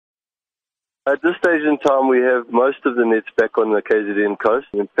At this stage in time, we have most of the nets back on the KZN coast.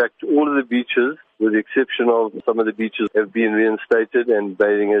 In fact, all of the beaches, with the exception of some of the beaches, have been reinstated and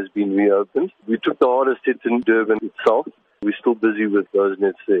bathing has been reopened. We took the hardest hit in Durban itself. We're still busy with those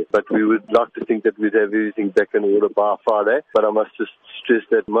nets there. But we would like to think that we'd have everything back in order by Friday. But I must just stress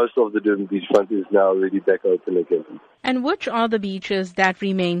that most of the Durban beachfront is now already back open again. And which are the beaches that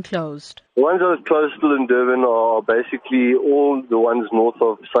remain closed? The ones that are closed still in Durban are basically all the ones north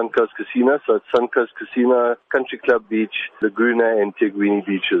of Suncoast Casino. So it's Suncoast Casino, Country Club Beach, Laguna and eThekwini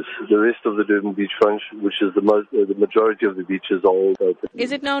beaches. The rest of the Durban beachfront, which is the majority of the beaches, are all open.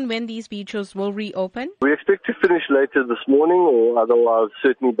 Is it known when these beaches will reopen? We expect to finish later this morning, or otherwise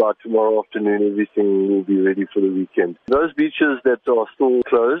certainly by tomorrow afternoon everything will be ready for the weekend. Those beaches that are still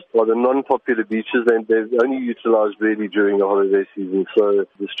closed are the non-popular beaches, and they're only utilized really during the holiday season. So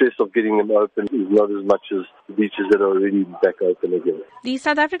the stress of getting them open is not as much as the beaches that are already back open again. The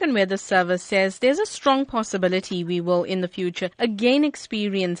South African Weather Service says there's a strong possibility we will in the future again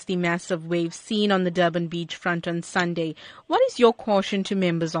experience the massive waves seen on the Durban beachfront on Sunday. What is your caution to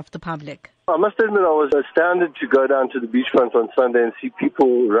members of the public? I must admit I was astounded to go down to the beachfront on Sunday and see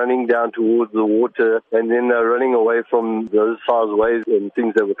people running down towards the water and then running away from those size waves and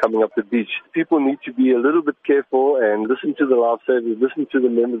things that were coming up the beach. People need to be a little bit careful and listen to the lifesavers, listen to the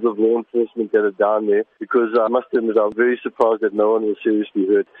members of law enforcement that are down there, because I must admit I'm very surprised that no one was seriously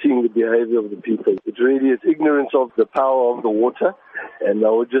hurt, seeing the behavior of the people. It really is ignorance of the power of the water, and I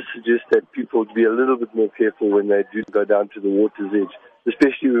would just suggest that people be a little bit more careful when they do go down to the water's edge,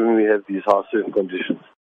 especially when we have these high surf conditions.